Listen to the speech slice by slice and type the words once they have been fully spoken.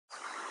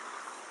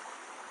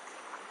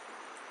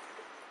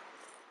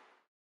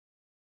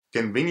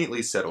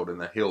Conveniently settled in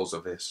the hills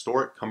of the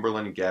historic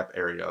Cumberland Gap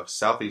area of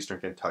southeastern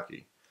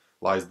Kentucky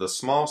lies the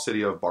small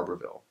city of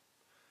Barbourville.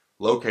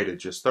 Located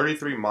just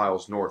 33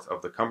 miles north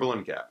of the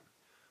Cumberland Gap,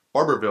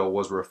 Barbourville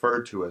was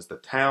referred to as the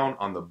town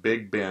on the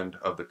Big Bend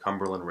of the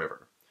Cumberland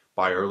River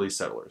by early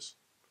settlers.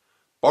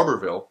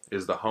 Barbourville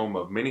is the home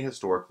of many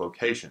historic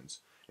locations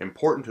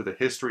important to the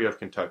history of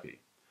Kentucky.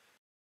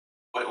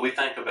 When we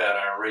think about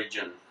our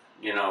region,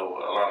 you know,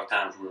 a lot of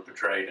times we're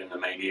portrayed in the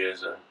media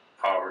as a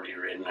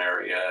poverty-ridden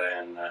area,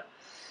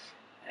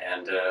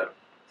 and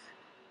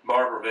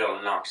Barbourville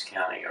and Knox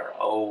County are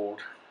old.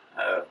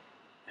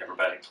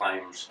 Everybody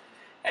claims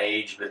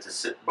age, but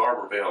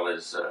Barbourville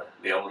is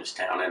the oldest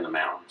town in the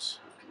mountains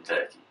of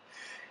Kentucky.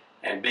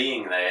 And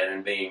being that,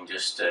 and being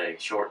just a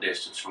short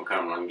distance from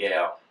Cumberland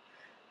Gap,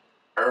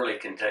 early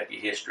Kentucky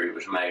history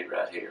was made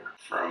right here.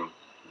 From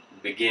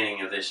the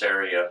beginning of this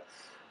area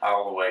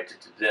all the way to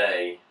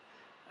today,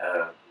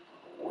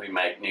 we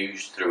make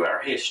news through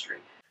our history.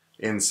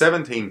 In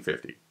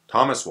 1750,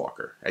 Thomas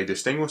Walker, a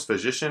distinguished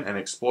physician and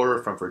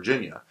explorer from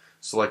Virginia,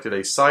 selected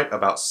a site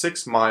about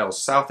 6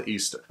 miles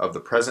southeast of the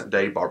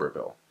present-day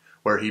Barbourville,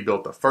 where he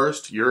built the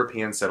first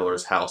European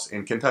settler's house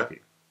in Kentucky.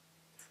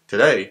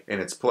 Today, in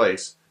its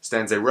place,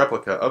 stands a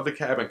replica of the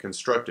cabin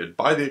constructed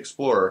by the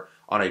explorer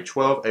on a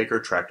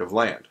 12-acre tract of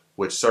land,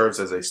 which serves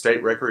as a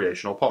state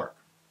recreational park.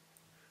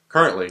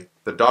 Currently,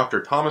 the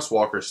Dr. Thomas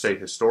Walker State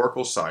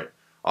Historical Site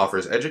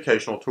offers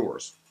educational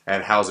tours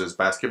and houses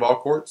basketball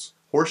courts,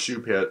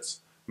 horseshoe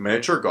pits,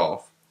 miniature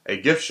golf, a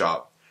gift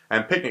shop,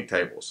 and picnic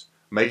tables,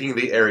 making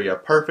the area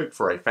perfect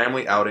for a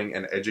family outing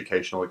and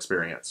educational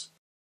experience.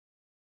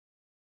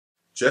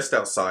 Just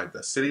outside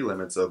the city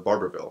limits of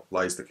Barbourville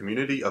lies the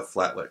community of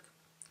Flat Lick.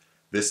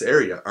 This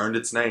area earned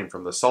its name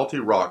from the salty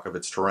rock of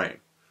its terrain,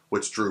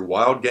 which drew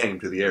wild game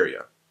to the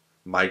area.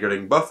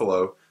 Migrating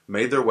buffalo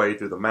made their way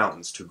through the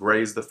mountains to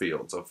graze the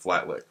fields of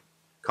Flat Lick,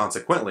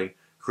 consequently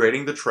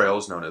creating the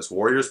trails known as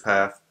Warrior's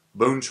Path,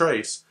 Boone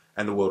Trace,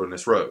 and the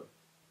Wilderness Road.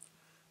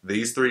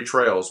 These three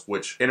trails,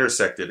 which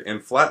intersected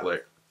in Flat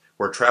Lick,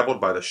 were traveled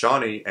by the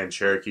Shawnee and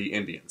Cherokee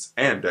Indians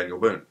and Daniel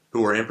Boone,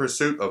 who were in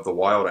pursuit of the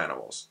wild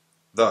animals.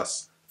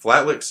 Thus,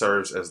 Flat Lick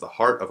serves as the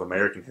heart of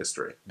American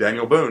history.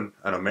 Daniel Boone,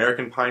 an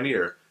American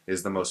pioneer,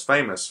 is the most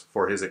famous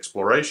for his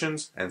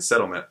explorations and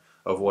settlement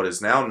of what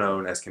is now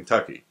known as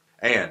Kentucky,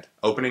 and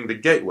opening the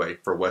gateway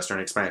for Western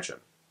expansion.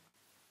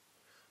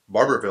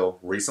 Barbourville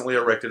recently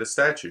erected a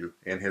statue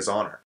in his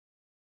honor.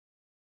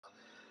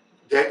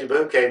 Daniel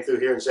Boone came through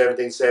here in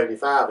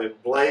 1775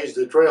 and blazed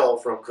the trail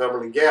from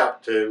Cumberland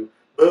Gap to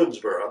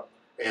Boonesboro,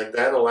 and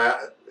that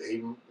allowed,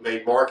 he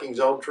made markings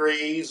on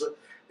trees,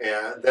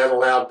 and that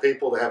allowed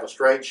people to have a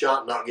straight shot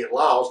and not get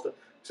lost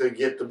to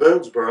get to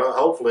Boonesboro.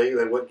 Hopefully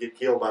they wouldn't get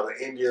killed by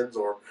the Indians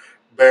or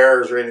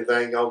bears or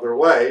anything on their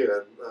way,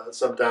 and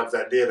sometimes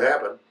that did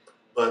happen,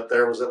 but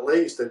there was at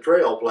least a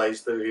trail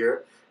blazed through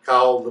here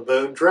called the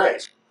Boone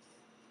Trace.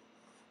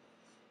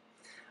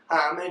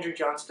 Hi, I'm Andrew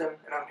Johnston,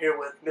 and I'm here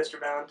with Mr.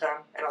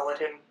 Valentine, and I'll let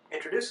him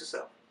introduce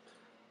himself.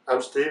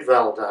 I'm Steve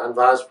Valentine,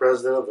 Vice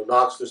President of the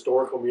Knox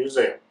Historical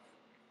Museum.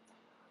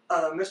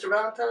 Mr.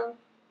 Valentine,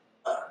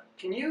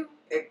 can you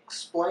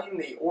explain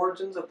the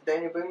origins of the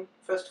Daniel Boone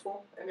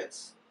Festival and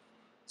its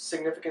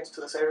significance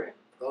to this area?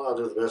 Well, I'll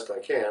do the best I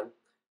can.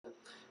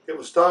 It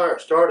was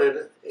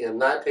started in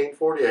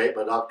 1948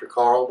 by Dr.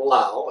 Carl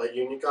Belial at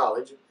Union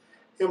College,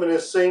 him and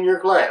his senior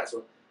class.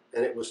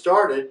 And it was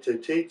started to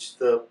teach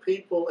the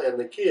people and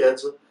the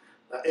kids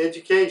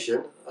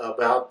education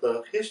about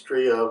the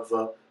history of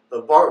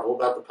Barbourville,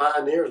 about the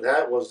pioneers and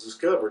how it was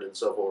discovered and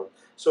so forth.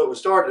 So it was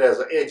started as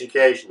an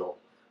educational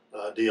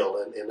deal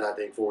in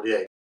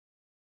 1948.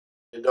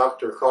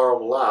 Dr. Carl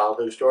Belial,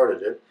 who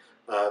started it,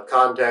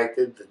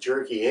 contacted the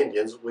Cherokee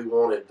Indians. We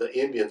wanted the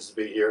Indians to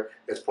be here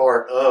as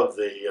part of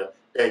the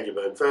Daniel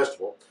Boone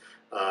Festival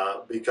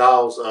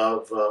because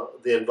of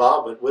the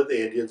involvement with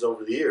the Indians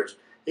over the years.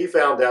 He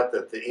found out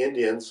that the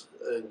Indians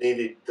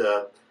needed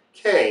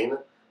cane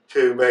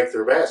to make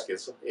their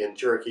baskets in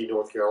Cherokee,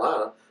 North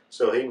Carolina,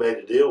 so he made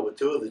a deal with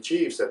two of the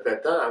chiefs at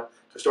that time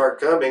to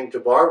start coming to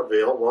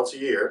Barbourville once a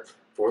year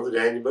for the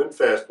Daniel Boone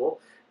Festival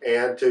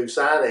and to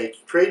sign a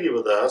treaty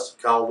with us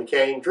called the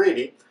Cane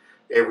Treaty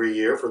every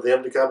year for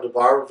them to come to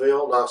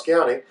Barbourville, Knox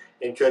County,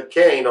 and cut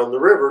cane on the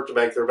river to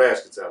make their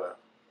baskets out of.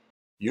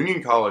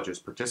 Union College's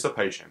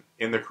participation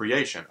in the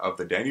creation of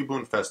the Daniel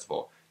Boone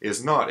Festival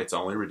is not its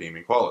only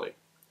redeeming quality.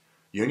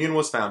 Union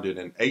was founded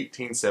in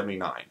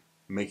 1879,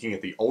 making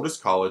it the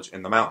oldest college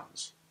in the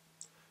mountains.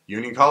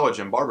 Union College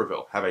and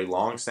Barbourville have a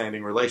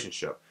long-standing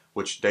relationship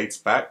which dates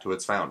back to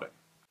its founding.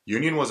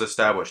 Union was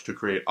established to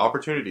create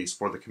opportunities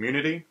for the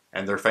community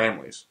and their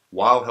families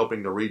while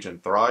helping the region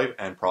thrive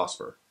and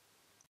prosper.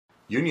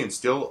 Union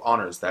still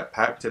honors that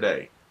pact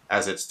today,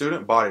 as its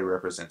student body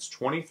represents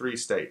 23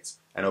 states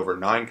and over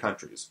 9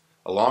 countries,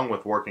 along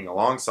with working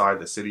alongside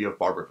the city of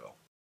Barbourville.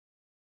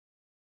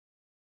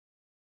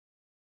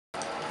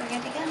 We're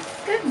good to go.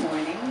 Good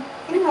morning.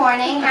 Good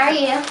morning. How are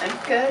you?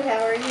 I'm good.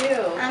 How are you?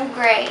 I'm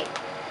great.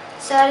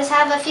 So I just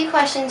have a few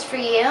questions for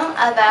you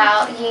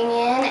about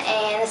Union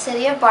and the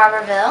city of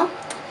Barbourville.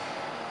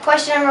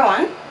 Question number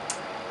 1.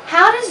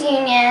 How does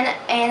Union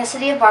and the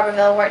City of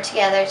Barbourville work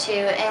together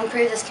to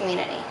improve this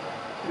community?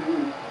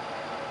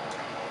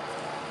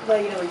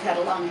 Well, we've had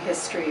a long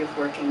history of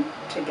working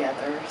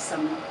together,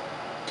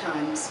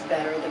 sometimes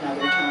better than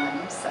other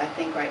times. I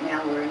think right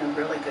now we're in a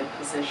really good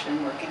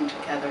position working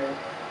together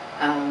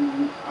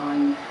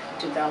on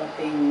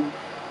developing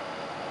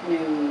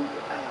new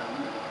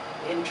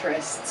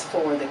interests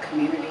for the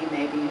community,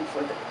 maybe for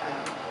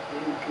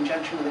in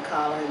conjunction with the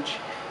college.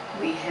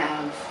 We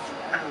have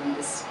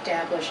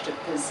established a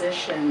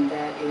position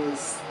that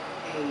is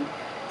a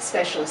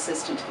special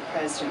assistant to the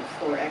president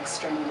for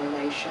external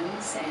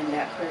relations, and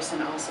that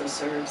person also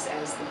serves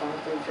as the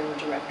Barbourville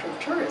director of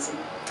tourism.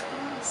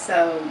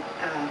 So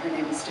her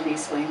name is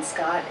Denise Wayne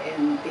Scott,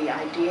 and the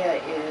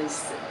idea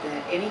is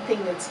that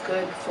anything that's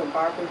good for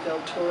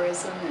Barbourville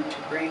tourism and to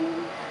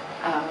bring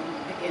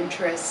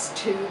interest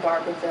to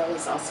Barbourville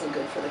is also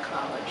good for the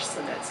college.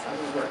 So that's how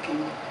we're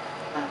working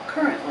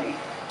currently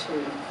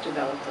to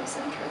develop those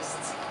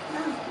interests.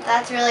 Oh,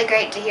 that's really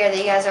great to hear that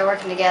you guys are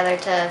working together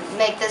to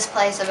make this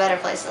place a better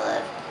place to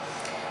live.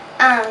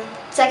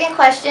 Second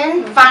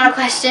question, final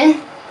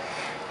question.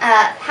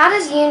 How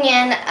does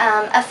Union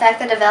affect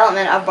the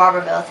development of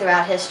Barbourville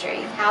throughout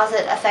history? How has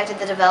it affected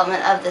the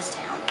development of this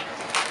town?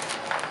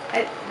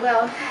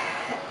 Well,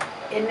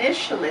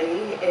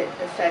 initially it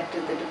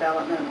affected the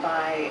development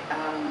by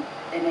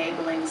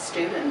enabling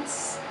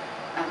students,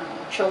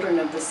 children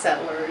of the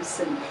settlers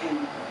and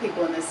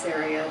people in this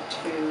area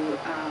to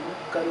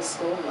go to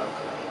school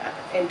locally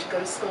and to go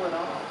to school at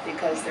all,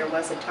 because there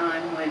was a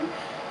time when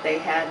they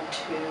had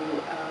to,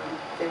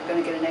 they were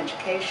going to get an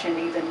education,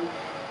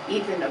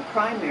 even a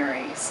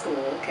primary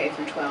school, K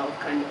through 12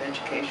 kind of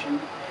education,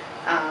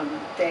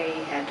 they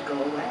had to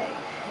go away.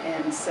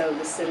 And so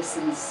the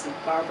citizens of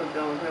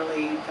Barbourville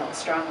really felt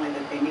strongly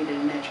that they needed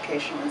an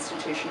educational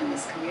institution in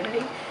this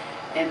community,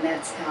 and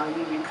that's how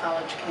Union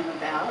College came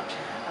about.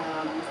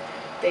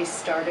 They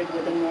started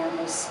with a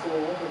normal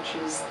school, which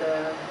is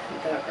the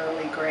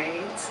early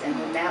grades, and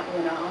then that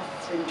went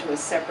off into a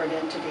separate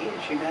entity,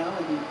 as you know,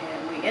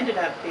 and we ended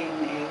up being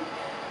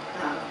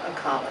a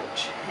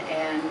college.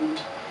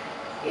 And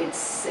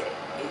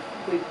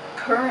we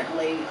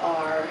currently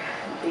are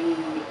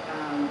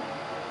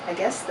I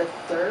guess the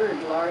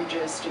third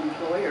largest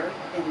employer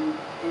in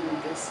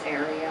this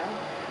area.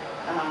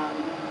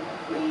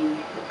 We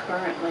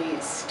currently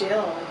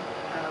still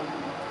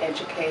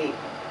educate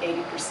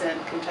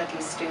 80%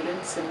 Kentucky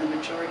students, and the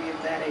majority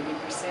of that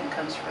 80%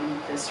 comes from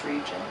this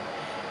region.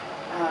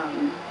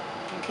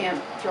 You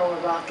can't throw a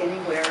rock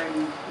anywhere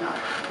and not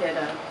hit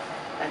a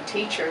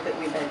teacher that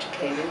we've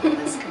educated in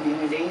this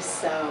community.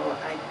 So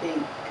I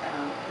think,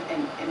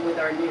 and with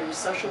our new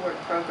social work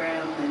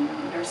program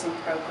and nursing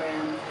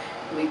program,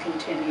 we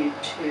continue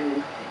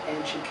to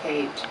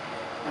educate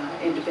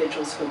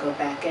individuals who go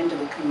back into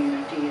the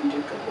community and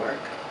do good work.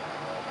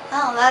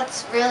 Oh,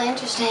 that's really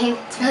interesting.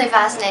 It's really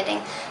fascinating.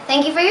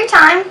 Thank you for your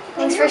time.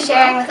 Thanks for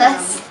sharing with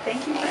us.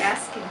 Thank you for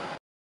asking.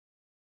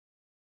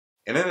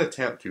 In an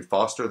attempt to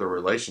foster the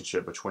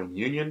relationship between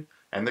Union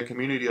and the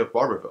community of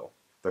Barbourville,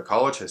 the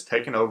college has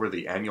taken over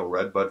the annual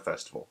Redbud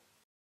Festival.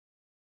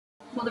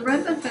 Well, the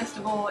Redbud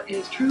Festival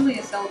is truly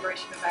a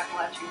celebration of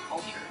Appalachian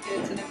culture.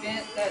 It's an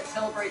event that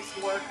celebrates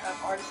the work of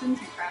artisans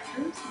and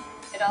crafters.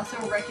 It also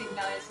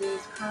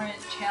recognizes current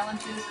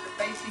challenges that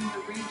are facing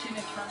the region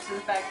in terms of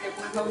the fact that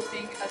we're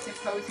hosting a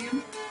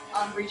symposium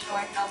on regional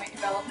economic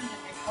development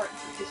and the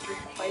importance of history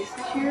and place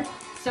this year.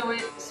 So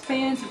it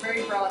spans a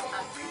very broad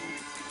time frame.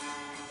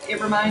 It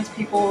reminds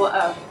people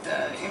of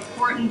the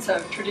importance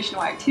of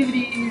traditional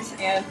activities,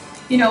 and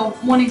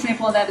one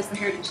example of that is the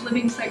Heritage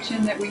Living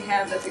section that we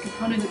have as a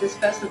component of this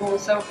festival,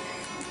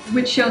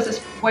 which shows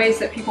us ways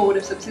that people would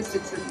have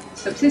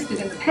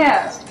subsisted in the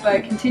past,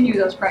 but continue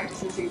those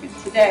practices even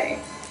today.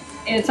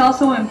 And it's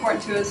also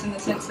important to us in the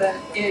sense that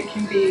it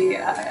can be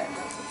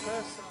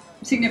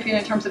significant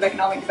in terms of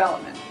economic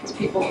development. It's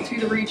people to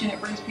the region, it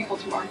brings people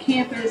to our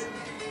campus,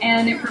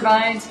 and it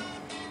provides,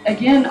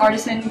 again,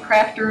 artisan,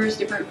 crafters,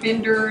 different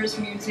vendors,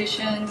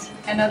 musicians,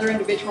 and other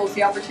individuals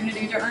the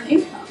opportunity to earn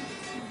income.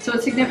 So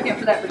it's significant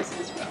for that reason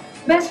as well.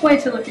 The best way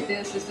to look at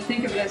this is to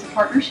think of it as a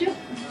partnership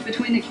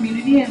between the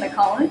community and the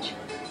college.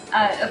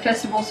 A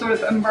festival sort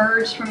of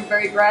emerged from a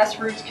very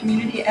grassroots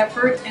community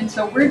effort, and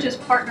so we're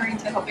just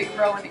partnering to help it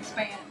grow and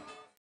expand.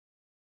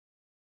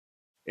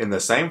 In the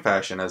same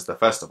fashion as the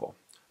festival,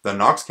 the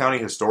Knox County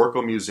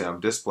Historical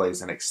Museum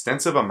displays an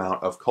extensive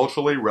amount of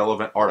culturally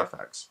relevant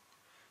artifacts.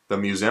 The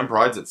museum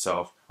prides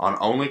itself on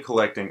only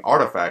collecting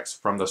artifacts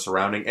from the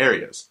surrounding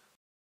areas.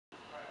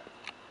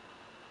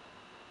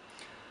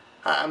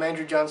 Hi, I'm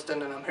Andrew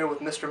Johnston, and I'm here with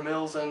Mr.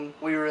 Mills, and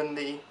we are in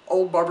the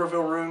old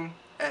Barbourville room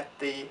at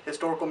the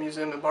Historical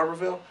Museum in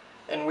Barbourville,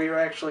 and we are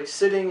actually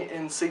sitting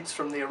in seats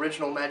from the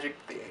original Magic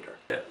Theater.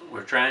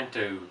 We're trying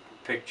to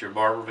picture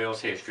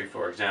Barbourville's history.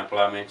 For example,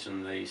 I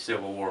mentioned the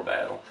Civil War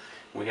battle.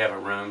 We have a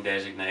room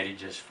designated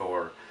just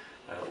for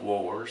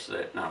wars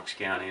that Knox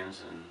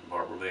Countyans and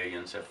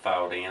Barbourvillians have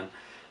fought in.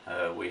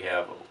 We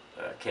have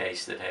a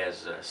case that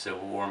has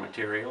Civil War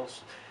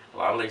materials. A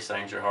lot of these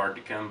things are hard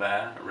to come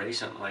by.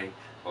 Recently,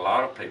 a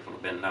lot of people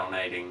have been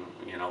donating,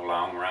 you know,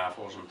 long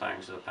rifles and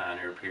things of the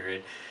pioneer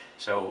period.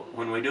 So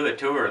when we do a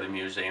tour of the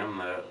museum,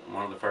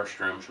 one of the first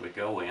rooms we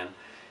go in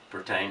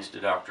pertains to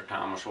Dr.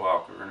 Thomas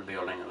Walker in the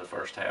building of the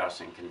first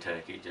house in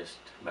Kentucky, just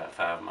about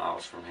 5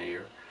 miles from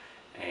here.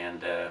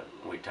 And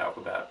we talk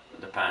about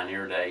the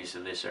pioneer days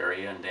of this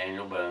area and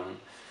Daniel Boone.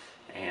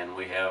 And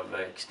we have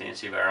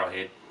extensive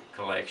arrowhead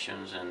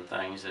collections and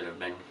things that have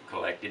been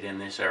collected in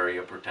this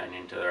area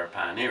pertaining to our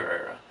pioneer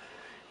era.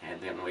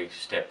 And then we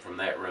step from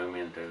that room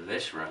into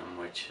this room,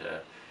 which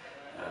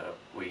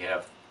we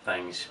have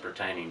things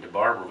pertaining to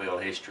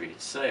Barbourville history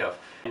itself.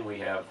 And we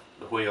have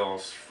the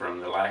wheels from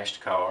the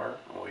last car.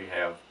 We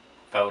have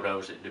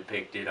photos that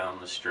depict it on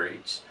the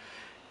streets.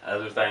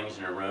 Other things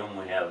in the room,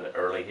 we have the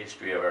early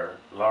history of our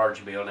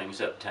large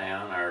buildings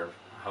uptown, our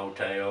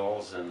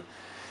hotels, and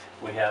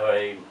we have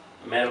a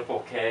medical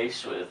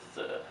case with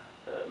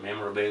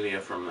memorabilia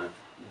from the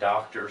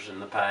doctors in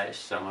the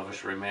past. Some of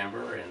us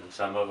remember, and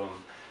some of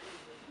them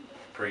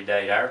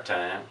predate our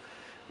time.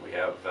 We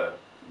have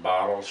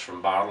bottles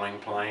from bottling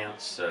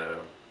plants,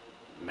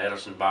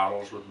 medicine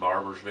bottles with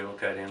Barbourville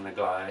cut in the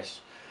glass.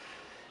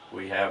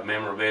 We have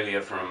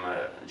memorabilia from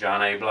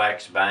John A.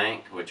 Black's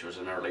bank, which was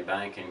an early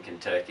bank in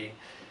Kentucky.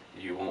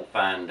 You won't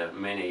find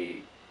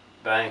many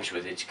banks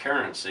with its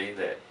currency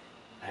that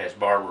has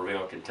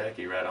Barbourville,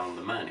 Kentucky right on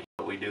the money.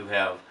 But we do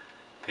have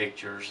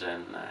pictures,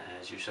 and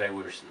as you say,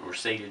 we're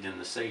seated in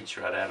the seats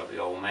right out of the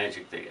old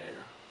Magic Theater.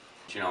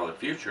 You know, the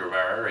future of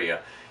our area,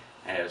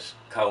 as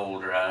coal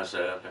dries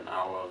up and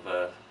all of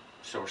the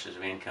sources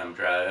of income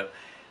dry up,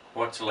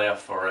 what's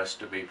left for us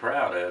to be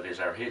proud of is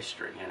our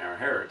history and our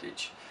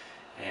heritage.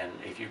 And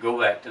if you go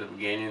back to the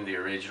beginning, the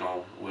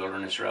original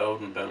Wilderness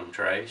Road and Boone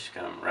Trace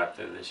come right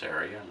through this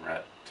area and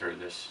right through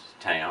this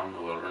town,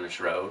 the Wilderness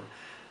Road.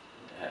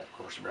 That, of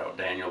course, brought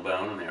Daniel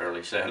Boone and the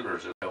early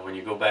settlers. So when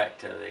you go back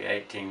to the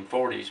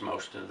 1840s,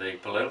 most of the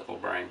political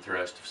brain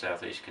thrust of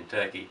southeast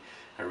Kentucky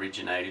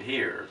originated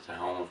here. It's the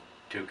home of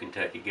 2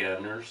 Kentucky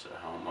governors, the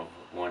home of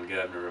 1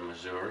 governor of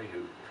Missouri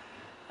who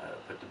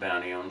put the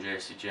bounty on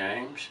Jesse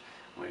James.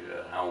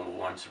 We're home of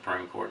 1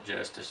 Supreme Court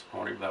justice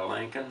appointed by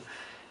Lincoln.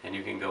 And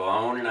you can go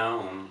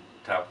on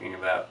talking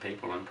about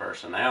people and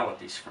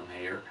personalities from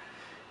here.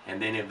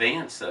 And then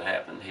events that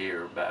happened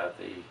here by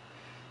the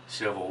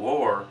Civil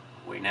War.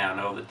 We now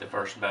know that the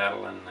first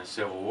battle in the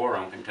Civil War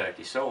on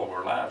Kentucky soil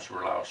where lives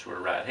were lost were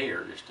right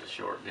here, just a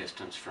short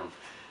distance from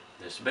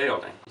this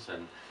building.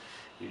 And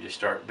you just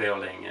start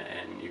building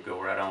and you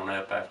go right on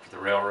up. After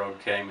the railroad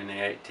came in the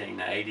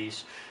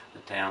 1880s, the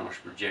town was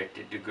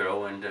projected to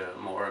grow into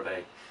more of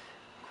a,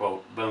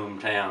 quote, boom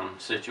town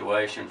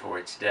situation for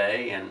its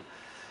day. And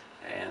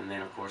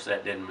then, of course,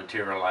 that didn't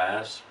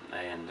materialize.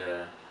 And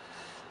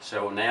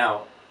so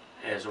now,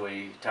 as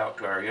we talk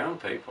to our young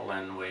people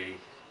and we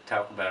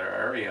talk about our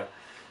area,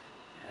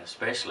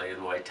 especially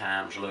the way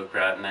times look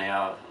right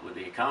now with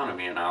the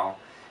economy and all,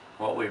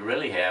 what we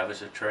really have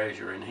is a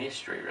treasure in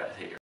history right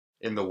here.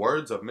 In the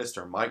words of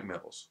Mr. Mike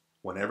Mills,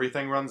 when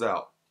everything runs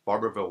out,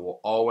 Barbourville will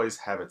always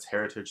have its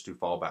heritage to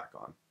fall back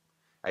on.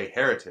 A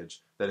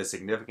heritage that is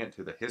significant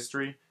to the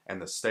history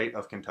and the state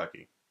of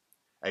Kentucky.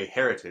 A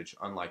heritage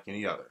unlike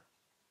any other.